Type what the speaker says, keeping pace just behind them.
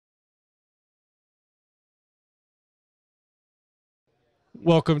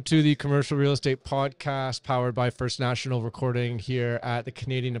Welcome to the Commercial Real Estate Podcast powered by First National, recording here at the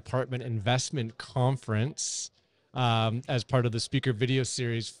Canadian Apartment Investment Conference as part of the speaker video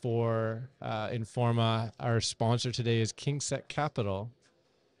series for Informa. Our sponsor today is Kingset Capital.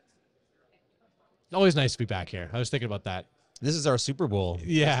 Always nice to be back here. I was thinking about that. This is our Super Bowl.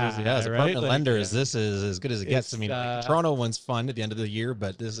 Yeah, As right? apartment Like, lenders, yeah. this is as good as it gets. I mean, the Toronto one's fun at the end of the year,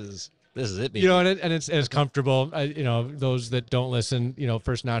 but this is it, baby. You know, and it's comfortable. Those that don't listen,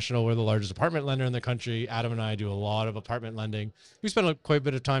 First National, we're the largest apartment lender in the country. Adam and I do a lot of apartment lending. We spend quite a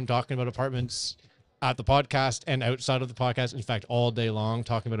bit of time talking about apartments at the podcast and outside of the podcast. In fact, all day long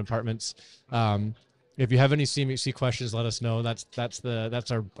talking about apartments. If you have any CMHC questions, let us know. That's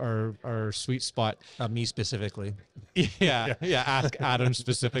our sweet spot. Me specifically. Yeah. Ask Adam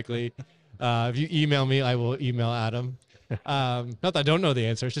specifically. If you email me, I will email Adam. Not that I don't know the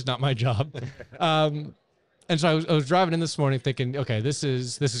answer; it's just not my job. And so I was driving in this morning thinking, okay, this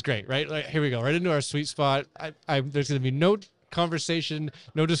is great, right? Like, here we go, right into our sweet spot. There's going to be no conversation,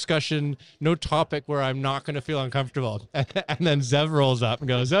 no discussion, no topic where I'm not going to feel uncomfortable. And then Zev rolls up and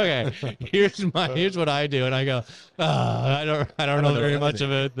goes, okay, here's what I do. And I go, I don't know very much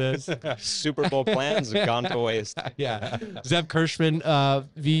about this. Super Bowl plans have gone to waste. Yeah. Zev Kershman,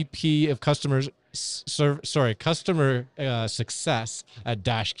 VP of customer success at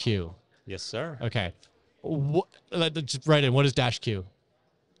Dash Q. Yes, sir. Okay. Just write in. What is Dash Q?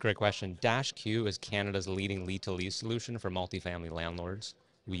 Great question. Dash Q is Canada's leading lead-to-lease solution for multifamily landlords.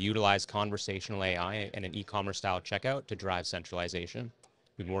 We utilize conversational AI and an e-commerce style checkout to drive centralization.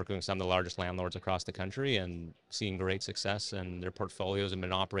 We've been working with some of the largest landlords across the country and seeing great success, and their portfolios have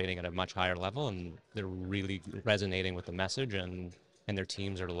been operating at a much higher level, and they're really resonating with the message, and their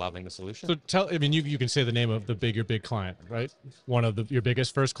teams are loving the solution. So you can say the name of your big client, right? One of your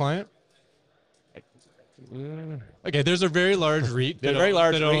biggest first client? Okay, there's a very large REIT. There's a very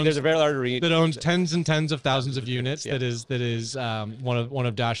large REIT that owns tens and tens of thousands of units. Yeah. That is one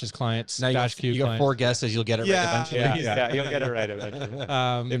of Dash's clients. Now you got 4 guesses. You'll get it right eventually. Yeah, you'll get it right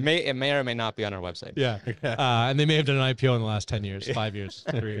eventually. It may or may not be on our website. Yeah, and they may have done an IPO in the last 10 years, 5 years,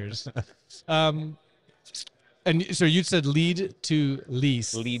 3 years. And so you said lead to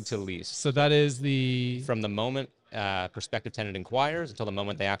lease. Lead to lease. So that is from the moment prospective tenant inquires until the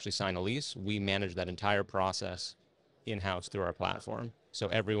moment they actually sign a lease, we manage that entire process in-house through our platform. So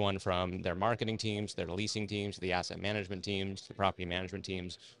everyone from their marketing teams, their leasing teams, the asset management teams, the property management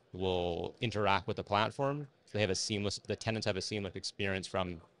teams will interact with the platform. So the tenants have a seamless experience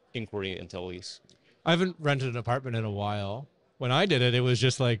from inquiry until lease. I haven't rented an apartment in a while. When I did it, it was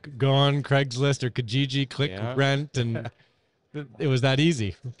just like go on Craigslist or Kijiji, click rent, and it was that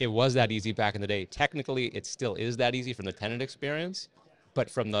easy. It was that easy back in the day. Technically, it still is that easy from the tenant experience, but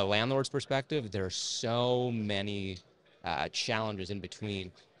from the landlord's perspective, there are so many challenges in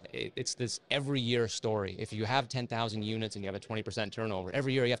between. It's this every year story. If you have 10,000 units and you have a 20% turnover,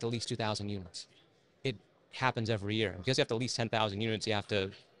 every year you have to lease 2,000 units. It happens every year. Because you have to lease 10,000 units, you have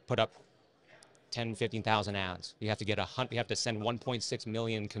to put up 10, 15,000 ads. You have to you have to send 1.6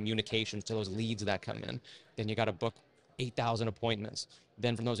 million communications to those leads that come in. Then you got to book 8,000 appointments.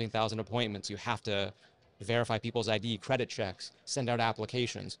 Then from those 8,000 appointments, you have to verify people's ID, credit checks, send out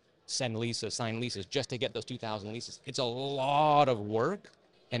applications, send leases, sign leases, just to get those 2,000 leases. It's a lot of work.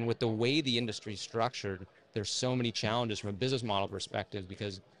 And with the way the industry is structured, there's so many challenges from a business model perspective,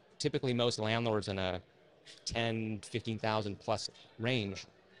 because typically most landlords in a 10, 15,000 plus range,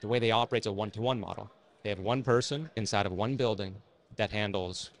 the way they operate is a one-to-one model. They have one person inside of one building that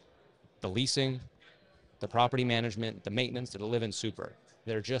handles the leasing, the property management, the maintenance, the live-in super.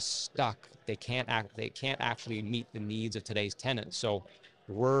 They're just stuck. They can't actually meet the needs of today's tenants. So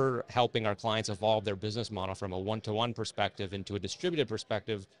we're helping our clients evolve their business model from a one-to-one perspective into a distributed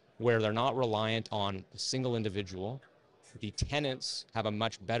perspective where they're not reliant on a single individual. The tenants have a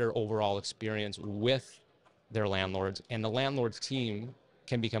much better overall experience with their landlords, and the landlord's team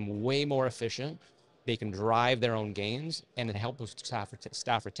can become way more efficient. They can drive their own gains, and it helps with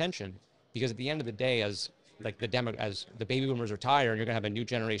staff retention. Because at the end of the day, as the baby boomers retire and you're going to have a new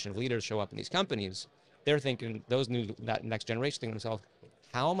generation of leaders show up in these companies, they're thinking, that next generation thinking to themselves,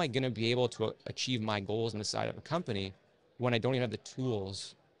 how am I going to be able to achieve my goals inside of a company when I don't even have the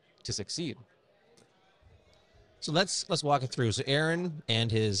tools to succeed? So let's walk it through. So Aaron and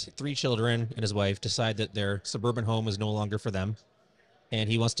his 3 children and his wife decide that their suburban home is no longer for them, and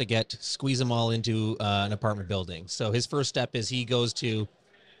he wants to squeeze them all into an apartment building. So his first step is he goes to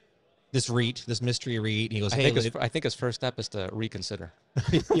this REIT, this mystery REIT. And he goes, I think his first step is to reconsider.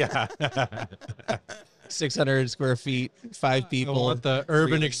 Yeah. 600 square feet, 5 people. I want the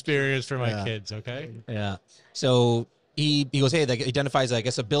urban experience for my kids, okay? Yeah. So he goes, hey, that identifies, I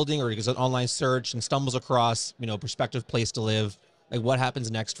guess, a building, or he goes an online search and stumbles across, prospective place to live. Like, what happens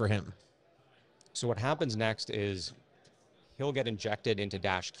next for him? So what happens next is he'll get injected into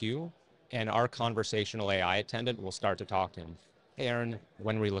Dash Q, and our conversational AI attendant will start to talk to him. Hey, Aaron,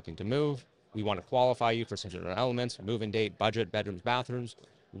 when were you looking to move? We want to qualify you for certain elements, move-in date, budget, bedrooms, bathrooms.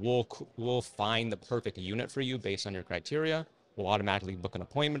 We'll find the perfect unit for you based on your criteria. We'll automatically book an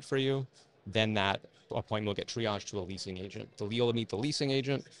appointment for you. Then that appointment will get triaged to a leasing agent. You'll meet the leasing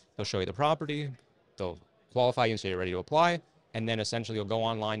agent. They'll show you the property. They'll qualify you and say you're ready to apply. And then essentially you'll go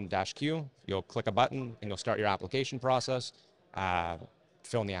online in Dash Q, you'll click a button, and you'll start your application process.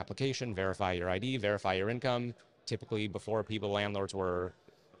 Fill in the application, verify your ID, verify your income. Typically, before landlords were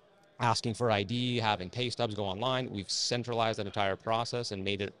asking for ID, having pay stubs go online, we've centralized that entire process and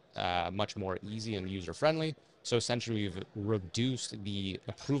made it much more easy and user-friendly. So essentially, we've reduced the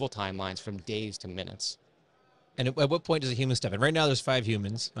approval timelines from days to minutes. And at what point does a human step in? Right now, there's 5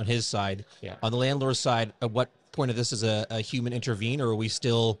 humans on his side. Yeah. On the landlord's side, at what point of this is a human intervene, or are we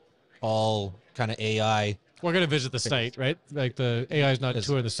still all kind of AI? We're going to visit the site, right? Like the AI is not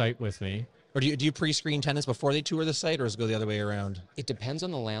touring the site with me. Or do you pre-screen tenants before they tour the site, or does it go the other way around? It depends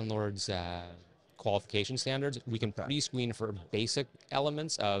on the landlord's qualification standards. We can pre-screen for basic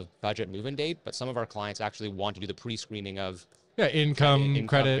elements of budget, move-in date, but some of our clients actually want to do the pre-screening of income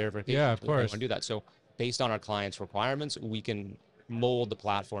credit. verification. Yeah, of They course. want to do that. So based on our clients' requirements, we can mold the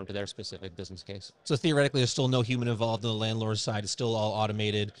platform to their specific business case. So theoretically, there's still no human involved on the landlord's side. It's still all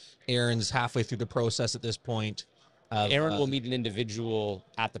automated. Aaron's halfway through the process at this point. Aaron will meet an individual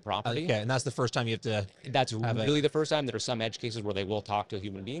at the property. Okay, and that's the first time you have to. That's really the first time. There are some edge cases where they will talk to a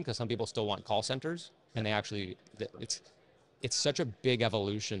human being because some people still want call centers, and they actually, it's such a big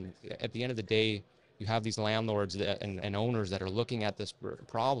evolution. At the end of the day, you have these landlords and owners that are looking at this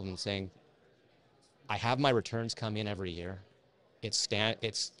problem and saying, I have my returns come in every year. It's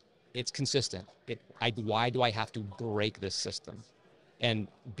consistent. Why do I have to break this system? And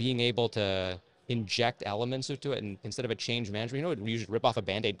being able to inject elements into it, and instead of a change management, we usually rip off a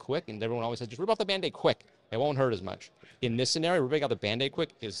Band-Aid quick, and everyone always says, just rip off the Band-Aid quick. It won't hurt as much. In this scenario, ripping out the Band-Aid quick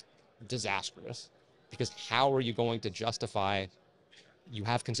is disastrous, because how are you going to justify you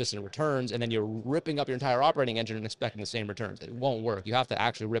have consistent returns and then you're ripping up your entire operating engine and expecting the same returns? It won't work. You have to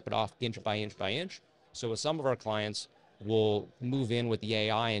actually rip it off inch by inch by inch. So with some of our clients, we'll move in with the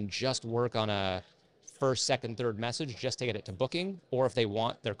AI and just work on a first, second, third message just to get it to booking, or if they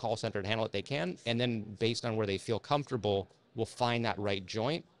want their call center to handle it, they can. And then based on where they feel comfortable, we'll find that right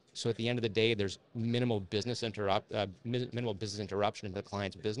joint. So at the end of the day, there's minimal business interruption into the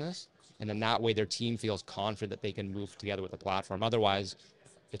client's business. And then that way their team feels confident that they can move together with the platform. Otherwise,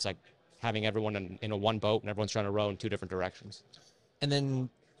 it's like having everyone in a one boat and everyone's trying to row in 2 different directions. And then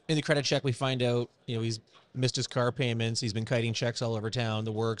in the credit check, we find out, he's missed his car payments. He's been kiting checks all over town.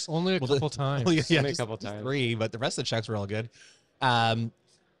 The works. Only a couple times. Yeah, Only a couple times. 3, but the rest of the checks were all good.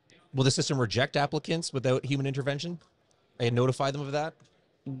 Will the system reject applicants without human intervention and notify them of that?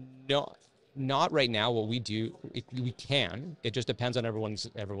 No, not right now. What we do, we can. It just depends on everyone's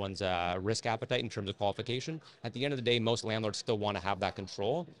risk appetite in terms of qualification. At the end of the day, most landlords still want to have that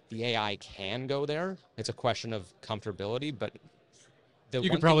control. The AI can go there. It's a question of comfortability, but you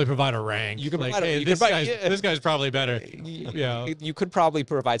could probably provide a rank. You could this guy's probably better. Yeah. You could probably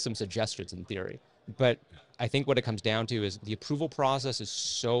provide some suggestions in theory, but I think what it comes down to is the approval process is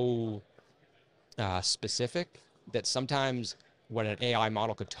so specific that sometimes what an AI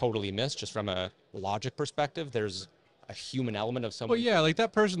model could totally miss, just from a logic perspective, there's a human element of someone. Well, yeah, like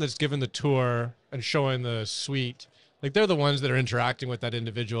that person that's given the tour and showing the suite, like they're the ones that are interacting with that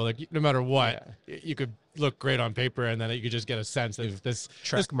individual. Like no matter what, you could look great on paper, and then you could just get a sense that this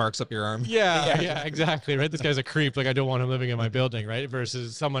marks up your arm. Yeah, exactly, right? This guy's a creep. Like I don't want him living in my building, right?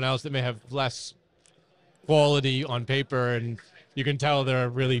 Versus someone else that may have less quality on paper, and you can tell they're a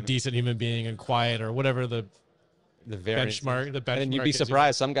really decent human being and quiet or whatever the benchmark. And you'd be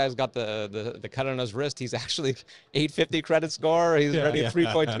surprised. Some guy's got the cut on his wrist. He's actually 850 credit score. He's already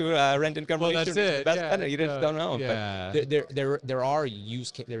 3.2 rent income. Well, that's it. You just don't know. Yeah. But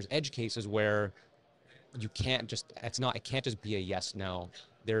there's edge cases where you can't just. It can't just be a yes no.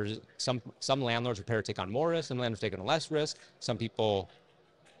 There's some landlords are prepared to take on more risk, some landlords take on less risk. Some people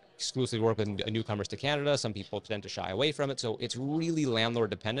exclusively work with newcomers to Canada. Some people tend to shy away from it. So it's really landlord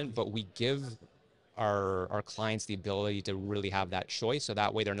dependent. But we give our clients the ability to really have that choice, so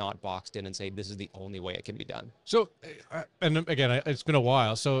that way they're not boxed in and say this is the only way it can be done. So, and again, it's been a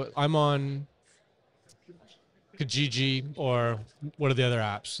while. So I'm on Kijiji, or what are the other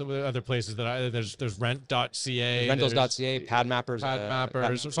apps? So the other places that there's rent.ca, rentals.ca, pad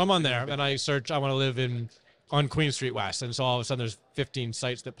mappers. So I'm on there and I search, I want to live in on Queen Street West. And so all of a sudden there's 15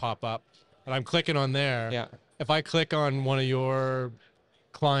 sites that pop up and I'm clicking on there. Yeah. If I click on one of your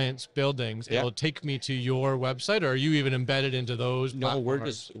clients' buildings, Yeah. it'll take me to your website, or are you even embedded into those No,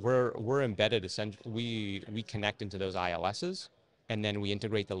 platforms? we're embedded. Essentially, we connect into those ILSs, and then we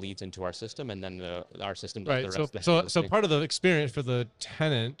integrate the leads into our system, and then our system does the Right. rest So, of the so, heavy so lifting. part of the experience for the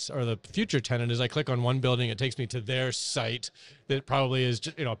tenant or the future tenant is I click on one building, it takes me to their site that probably is,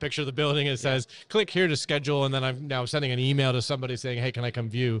 a picture of the building. It says, click here to schedule. And then I'm now sending an email to somebody saying, hey, can I come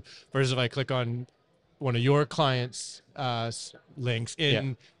view? Versus if I click on one of your clients' links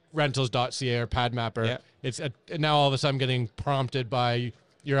in rentals.ca or PadMapper, now all of a sudden I'm getting prompted by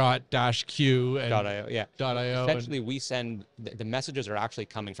Q and .io, yeah. .io. Essentially, we send the messages are actually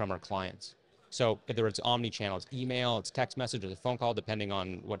coming from our clients. So whether it's omni-channel, it's email, it's text message, or a phone call, depending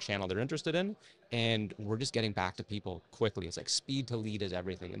on what channel they're interested in. And we're just getting back to people quickly. It's like speed to lead is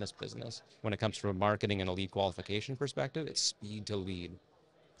everything in this business. When it comes from a marketing and a lead qualification perspective, it's speed to lead.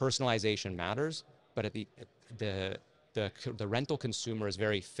 Personalization matters, but at the rental consumer is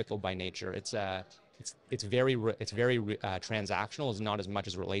very fickle by nature. It's very transactional. It's not as much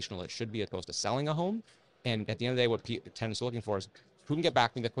as relational it should be, as opposed to selling a home. And at the end of the day, what tenants are looking for is who can get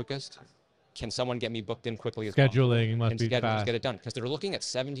back to me the quickest. Can someone get me booked in quickly as possible? Scheduling must be Just fast. get it done, because they're looking at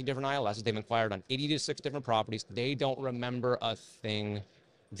 17 different ILSs. They've inquired on 86 different properties. They don't remember a thing.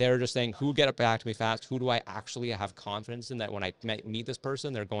 They're just saying, who get it back to me fast? Who do I actually have confidence in that when I meet this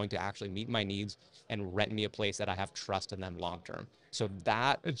person, they're going to actually meet my needs and rent me a place that I have trust in them long term. So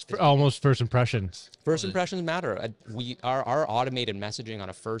it's almost first impressions. First impressions matter. Our automated messaging on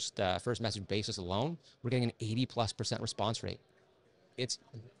a first message basis alone, we're getting an 80+% response rate. It's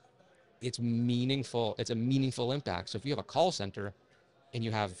meaningful. It's a meaningful impact. So if you have a call center and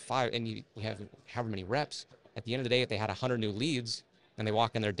you have you have however many reps, at the end of the day, if they had 100 new leads and they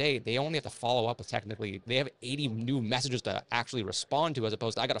walk in their day, they only have to follow up with they have 80 new messages to actually respond to, as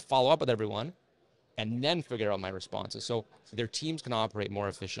opposed to I got to follow up with everyone and then figure out my responses. So their teams can operate more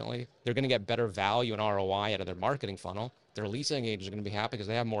efficiently. They're going to get better value and ROI out of their marketing funnel. Their leasing agents are going to be happy because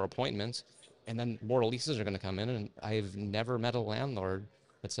they have more appointments, and then more leases are going to come in. And I've never met a landlord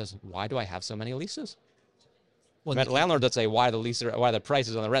that says, why do I have so many leases? Well, met landlords that say, why the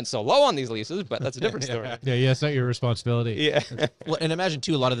prices on the rent so low on these leases, but that's a different story. Yeah, it's not your responsibility. Yeah. Well, and imagine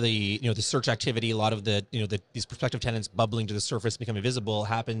too, a lot of the the search activity, a lot of the these prospective tenants bubbling to the surface, becoming visible,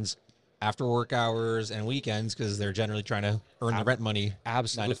 happens after work hours and weekends, because they're generally trying to earn the rent money.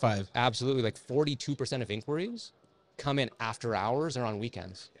 Absolutely. 9 to 5. Absolutely. Like 42% of inquiries come in after hours or on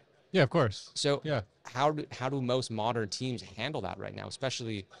weekends. Yeah, of course. So yeah, how do most modern teams handle that right now,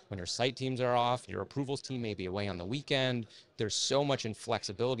 especially when your site teams are off, your approvals team may be away on the weekend? There's so much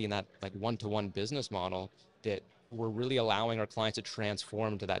inflexibility in that like one-to-one business model that we're really allowing our clients to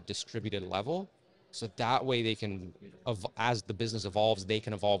transform to that distributed level. So that way they can, as the business evolves, they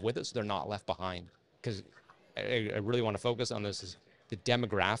can evolve with it, so they're not left behind. Because I really want to focus on this, is the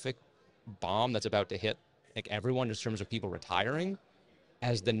demographic bomb that's about to hit like everyone in terms of people retiring.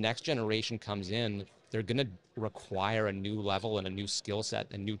 As the next generation comes in, they're going to require a new level and a new skill set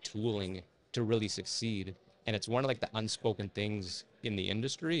and new tooling to really succeed. And it's one of like the unspoken things in the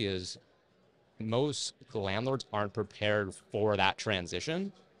industry is most landlords aren't prepared for that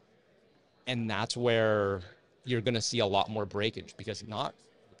transition. And that's where you're going to see a lot more breakage, because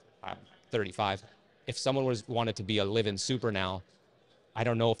I'm 35. If someone wanted to be a live-in super now, I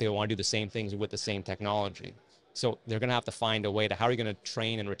don't know if they want to do the same things with the same technology. So they're going to have to find a way to, how are you going to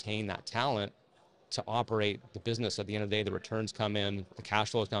train and retain that talent to operate the business? At the end of the day, the returns come in, the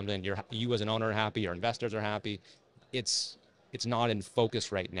cash flows come in, you as an owner are happy, your investors are happy. It's not in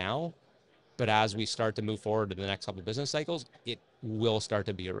focus right now, but as we start to move forward to the next couple of business cycles, it will start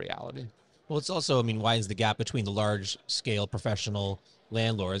to be a reality. Well, it's also, widens the gap between the large scale professional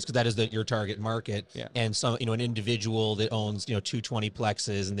landlords, because that is your target market, and some, an individual that owns, 220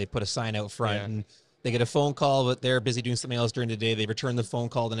 plexes, and they put a sign out front and they get a phone call, but they're busy doing something else during the day. They return the phone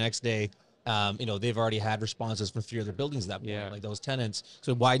call the next day. They've already had responses from 3 other buildings at that point, like those tenants.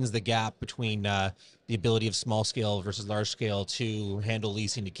 So it widens the gap between the ability of small scale versus large scale to handle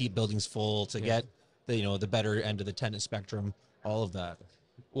leasing, to keep buildings full, to get the better end of the tenant spectrum, all of that.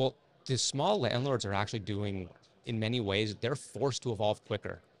 Well, the small landlords are actually doing, in many ways, they're forced to evolve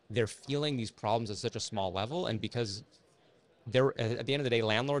quicker. They're feeling these problems at such a small level, and because they're, at the end of the day,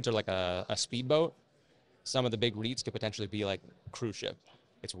 landlords are like a speedboat. Some of the big REITs could potentially be like a cruise ship.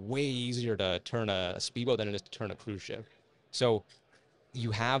 It's way easier to turn a speedboat than it is to turn a cruise ship. So you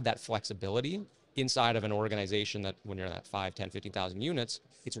have that flexibility inside of an organization that when you're at 5, 10, 15,000 units,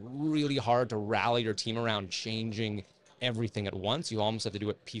 it's really hard to rally your team around changing everything at once. You almost have to do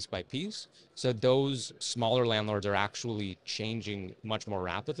it piece by piece. So those smaller landlords are actually changing much more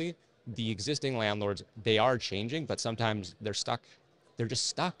rapidly. The existing landlords, they are changing, but sometimes they're stuck. They're just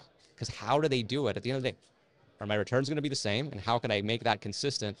stuck. Because how do they do it at the end of the day? Are my returns going to be the same? And how can I make that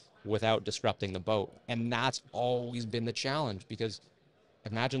consistent without disrupting the boat? And that's always been the challenge, because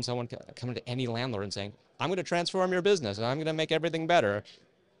imagine someone coming to any landlord and saying, I'm going to transform your business and I'm going to make everything better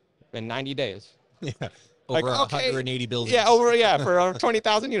in 90 days. Yeah. Like, Over okay. 180 buildings. Yeah, for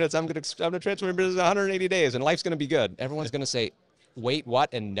 20,000 units, I'm going to transform your business in 180 days and life's going to be good. Everyone's going to say, wait,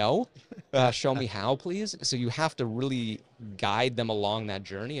 what? And no, show me how, please. So you have to really guide them along that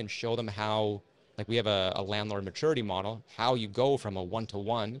journey and show them how, like we have a landlord maturity model, how you go from a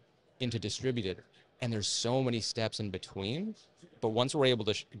one-to-one into distributed. And there's so many steps in between. But once we're able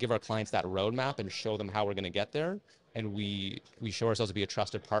to give our clients that roadmap and show them how we're going to get there, and we show ourselves to be a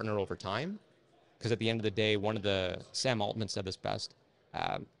trusted partner over time, because at the end of the day, Sam Altman said this best,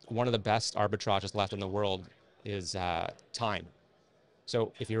 one of the best arbitrages left in the world is time.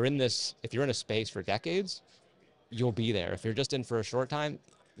 So if you're in a space for decades, you'll be there. If you're just in for a short time,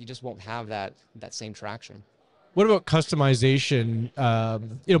 you just won't have that same traction. What about customization,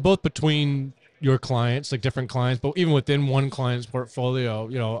 both between your clients, like different clients, but even within one client's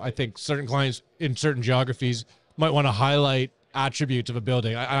portfolio? I think certain clients in certain geographies might want to highlight attributes of a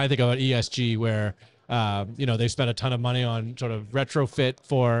building. I think about ESG, where, they spend a ton of money on sort of retrofit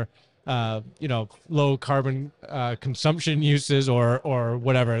for, low carbon consumption uses or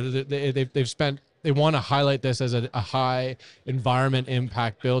whatever. They want to highlight this as a high environment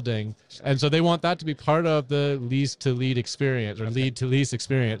impact building. And so they want that to be part of the lease to lead experience, or lead to lease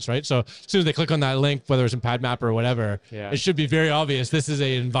experience, right? So as soon as they click on that link, whether it's in PadMapper or whatever, it should be very obvious. This is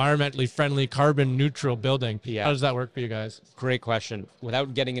a environmentally friendly, carbon neutral building. Yeah. How does that work for you guys? Great question.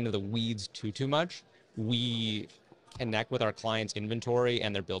 Without getting into the weeds too much, we connect with our clients' inventory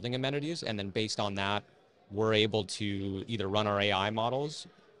and their building amenities. And then based on that, we're able to either run our AI models,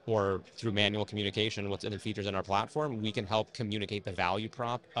 or through manual communication, what's in the features in our platform, we can help communicate the value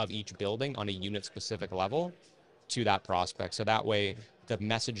prop of each building on a unit specific level to that prospect. So that way the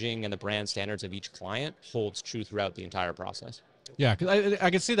messaging and the brand standards of each client holds true throughout the entire process. Yeah, because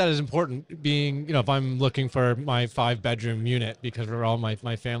I can see that as important, being, if I'm looking for my 5-bedroom unit, because we're all my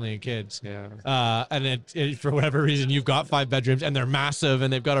family and kids. Yeah. And it, for whatever reason, you've got 5 bedrooms and they're massive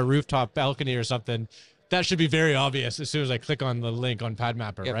and they've got a rooftop balcony or something. That should be very obvious as soon as I click on the link on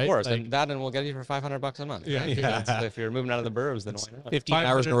PadMapper, Yeah, right? of course, Like, and we'll get you for $500 a month. Yeah, Right? yeah. If you're moving out of the burbs, then why not? 15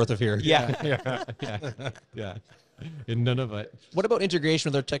 hours north of here. Yeah. yeah. And none of it. What about integration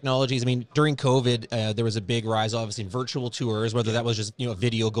with other technologies? I mean, during COVID, there was a big rise, obviously, in virtual tours, whether that was just, a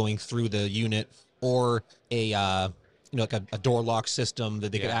video going through the unit, or like a door lock system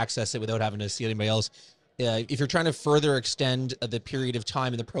that they could access it without having to see anybody else. If you're trying to further extend the period of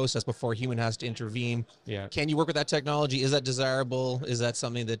time in the process before a human has to intervene, can you work with that technology? Is that desirable? Is that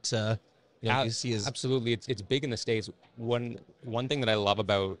something that you see as... Absolutely. It's big in the States. One thing that I love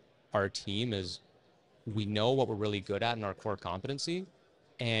about our team is we know what we're really good at in our core competency,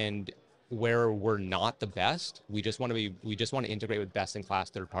 and where we're not the best, we just want to integrate with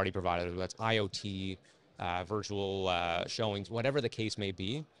best-in-class third-party providers, whether that's IoT, virtual showings, whatever the case may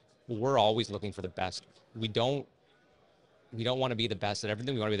be. We're always looking for the best. We don't want to be the best at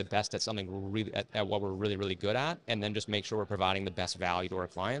everything. We want to be the best at something at what we're really, really good at, and then just make sure we're providing the best value to our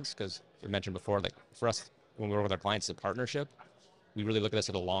clients. Because we mentioned before, like for us, when we work with our clients, it's a partnership. We really look at this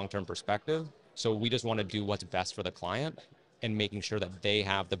at a long-term perspective. So we just want to do what's best for the client and making sure that they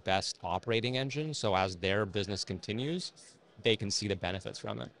have the best operating engine. So as their business continues, they can see the benefits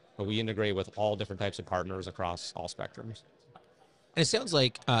from it. But we integrate with all different types of partners across all spectrums. And it sounds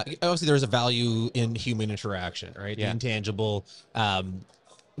like, obviously, there's a value in human interaction, right? The intangible.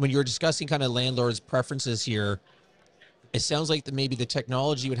 When you're discussing kind of landlords' preferences here, it sounds like that maybe the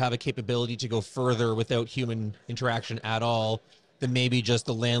technology would have a capability to go further without human interaction at all, than maybe just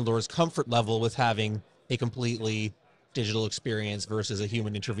the landlord's comfort level with having a completely digital experience versus a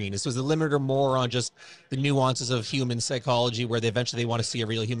human intervene. So is the limiter more on just the nuances of human psychology, where they eventually want to see a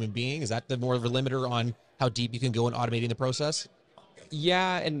real human being? Is that the more of a limiter on how deep you can go in automating the process?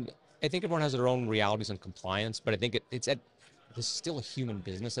 Yeah, and I think everyone has their own realities and compliance, but I think this is still a human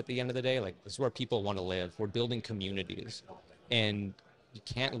business at the end of the day. Like, this is where people want to live. We're building communities, and you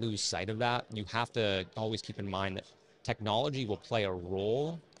can't lose sight of that. You have to always keep in mind that technology will play a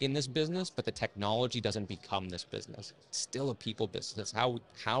role in this business, but the technology doesn't become this business. It's still a people business.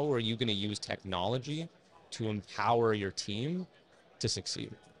 How are you going to use technology to empower your team to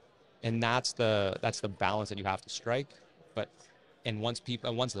succeed? And that's the balance that you have to strike. But And once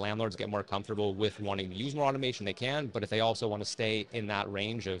landlords get more comfortable with wanting to use more automation, they can. But if they also want to stay in that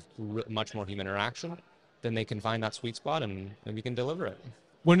range of much more human interaction, then they can find that sweet spot, and we can deliver it.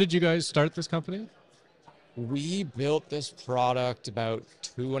 When did you guys start this company? We built this product about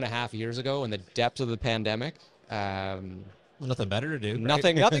 2.5 years ago in the depths of the pandemic. Nothing better to do.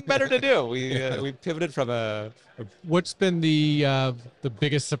 Nothing better to do. We pivoted from What's been the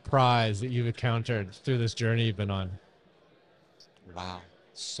biggest surprise that you've encountered through this journey you've been on? wow,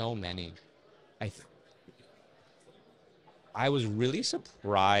 so many. I was really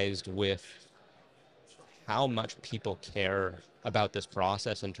surprised with how much people care about this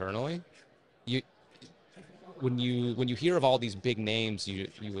process internally. You when you hear of all these big names, you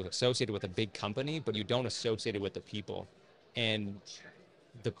associate it with a big company, but you don't associate it with the people. And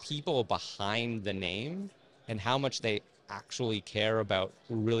the people behind the name and how much they actually care about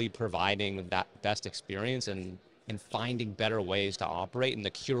really providing that best experience and finding better ways to operate, and the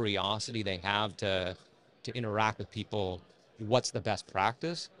curiosity they have to interact with people, what's the best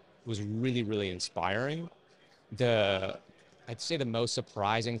practice, was really, really inspiring. I'd say the most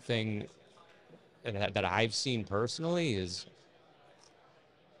surprising thing that I've seen personally is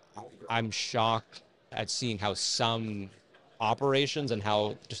I'm shocked at seeing how some operations and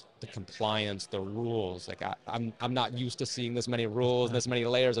how just the compliance, the rules, like I'm not used to seeing this many rules, this many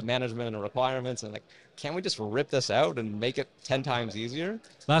layers of management and requirements, and like, can't we just rip this out and make it 10 times easier?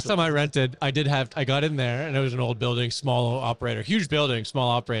 Last time I rented, I got in there and it was an old building, small operator, huge building, small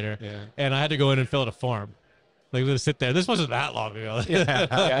operator. Yeah. And I had to go in and fill out a form. Like, to sit there. This wasn't that long ago.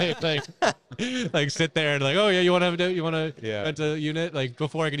 Like sit there and like, oh yeah, you want to rent a unit? Like,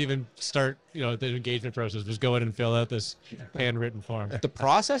 before I could even start, the engagement process, just go in and fill out this handwritten form. The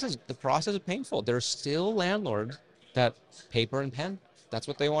process is painful. There's still landlords that paper and pen. That's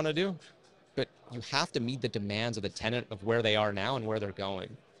what they want to do. But you have to meet the demands of the tenant of where they are now and where they're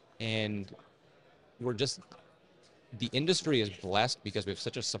going. And the industry is blessed because we have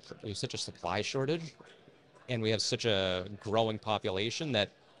such a supply shortage, and we have such a growing population that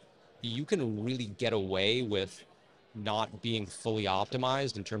you can really get away with not being fully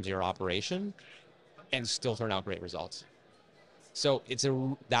optimized in terms of your operation and still turn out great results. So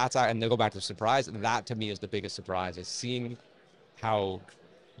and they go back to surprise. And that to me is the biggest surprise, is seeing how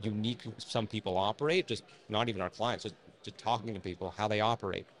unique some people operate, just not even our clients, just talking to people, how they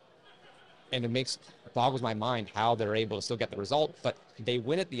operate. And it boggles my mind how they're able to still get the result, but they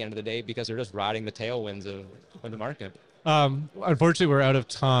win at the end of the day because they're just riding the tailwinds of the market. Unfortunately, we're out of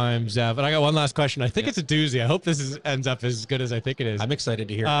time, Zev. And I got one last question. I think it's a doozy. I hope this ends up as good as I think it is. I'm excited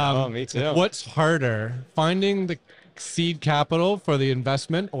to hear. Me too. What's harder, finding the seed capital for the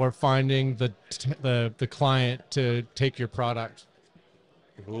investment or finding the client to take your product?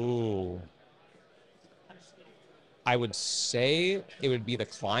 Ooh. I would say it would be the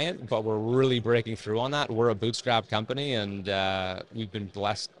client, but we're really breaking through on that. We're a bootstrap company, and we've been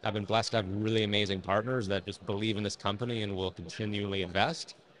blessed. I've been blessed to have really amazing partners that just believe in this company and will continually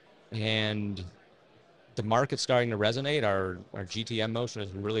invest. And the market's starting to resonate. Our GTM motion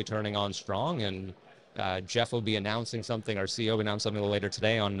is really turning on strong, and Jeff will be announcing something. Our CEO will announce something later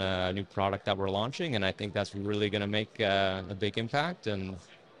today on a new product that we're launching, and I think that's really going to make a big impact. And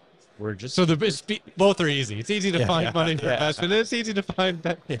we're just both are easy. It's easy to find money for investment. It's easy to find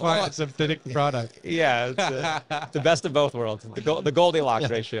clients of the product. Yeah, it's the best of both worlds. The Goldilocks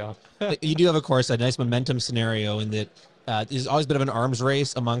ratio. You do have, of course, a nice momentum scenario in that there's always a bit of an arms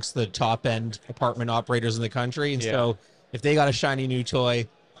race amongst the top end apartment operators in the country, and so if they got a shiny new toy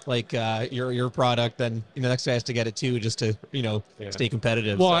like your product, then the next guy has to get it too, just to stay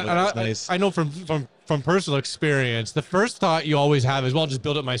competitive. Well, so nice. I know from personal experience, the first thought you always have is, well, I'll just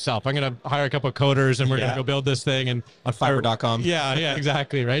build it myself. I'm going to hire a couple of coders and we're going to go build this thing. And on Fiverr.com. Yeah,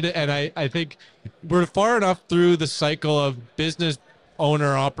 exactly. Right. And I think we're far enough through the cycle of business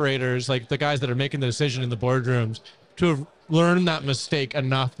owner operators, like the guys that are making the decision in the boardrooms, to have learned that mistake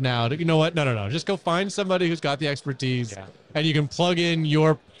enough now to, no, just go find somebody who's got the expertise and you can plug in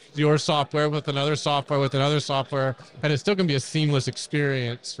your software with another software, and it's still going to be a seamless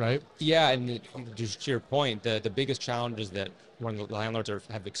experience, right? Yeah, and just to your point, the biggest challenge is that when the landlords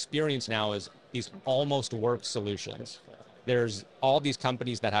have experienced now is these almost work solutions. There's all these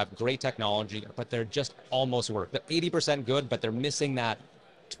companies that have great technology, but they're just almost work. They're 80% good, but they're missing that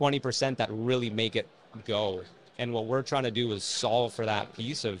 20% that really make it go. And what we're trying to do is solve for that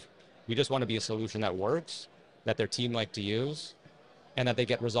piece of, we just want to be a solution that works, that their team like to use, and that they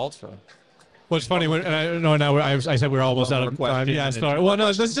get results from. What's funny when and I know now I said we were almost out of time. Yeah, sorry. Well, no,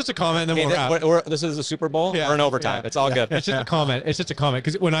 this is just a comment. And then we'll wrap. This is the Super Bowl. Yeah. We're in overtime. Yeah. It's all good. It's just a comment. It's just a comment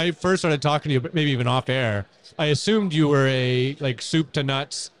because when I first started talking to you, but maybe even off air, I assumed you were a like soup to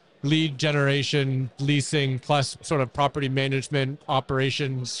nuts lead generation, leasing plus sort of property management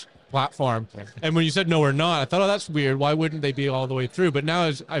operations platform. And when you said no, we're not, I thought, oh, that's weird. Why wouldn't they be all the way through? But now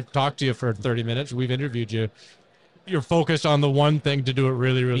as I've talked to you for 30 minutes, we've interviewed you. You're focused on the one thing to do it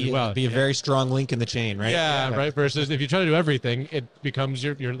really, really well. Be a very strong link in the chain, right? Yeah, right. Versus if you try to do everything, it becomes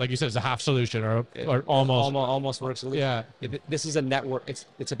your like you said, it's a half solution or Almost works. Yeah. This is a network.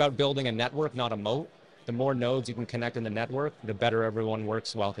 It's about building a network, not a moat. The more nodes you can connect in the network, the better everyone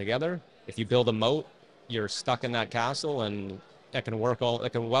works well together. If you build a moat, you're stuck in that castle, and it can work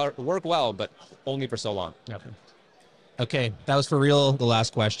well, but only for so long. Yep. Okay, that was for real. The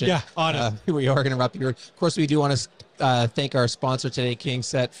last question. Yeah, on it. We are going to wrap here. Of course, we do want to thank our sponsor today,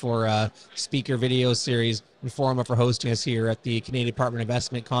 KingSet, for speaker video series and Forma for hosting us here at the Canadian Department of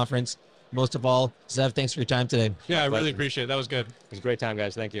Investment Conference. Most of all, Zev, thanks for your time today. Yeah, I really appreciate it. That was good. It was a great time,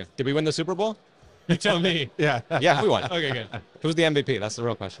 guys. Thank you. Did we win the Super Bowl? You tell me. Yeah. Yeah, we won. Okay, good. Who's the MVP? That's the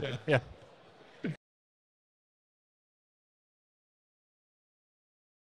real question. Yeah.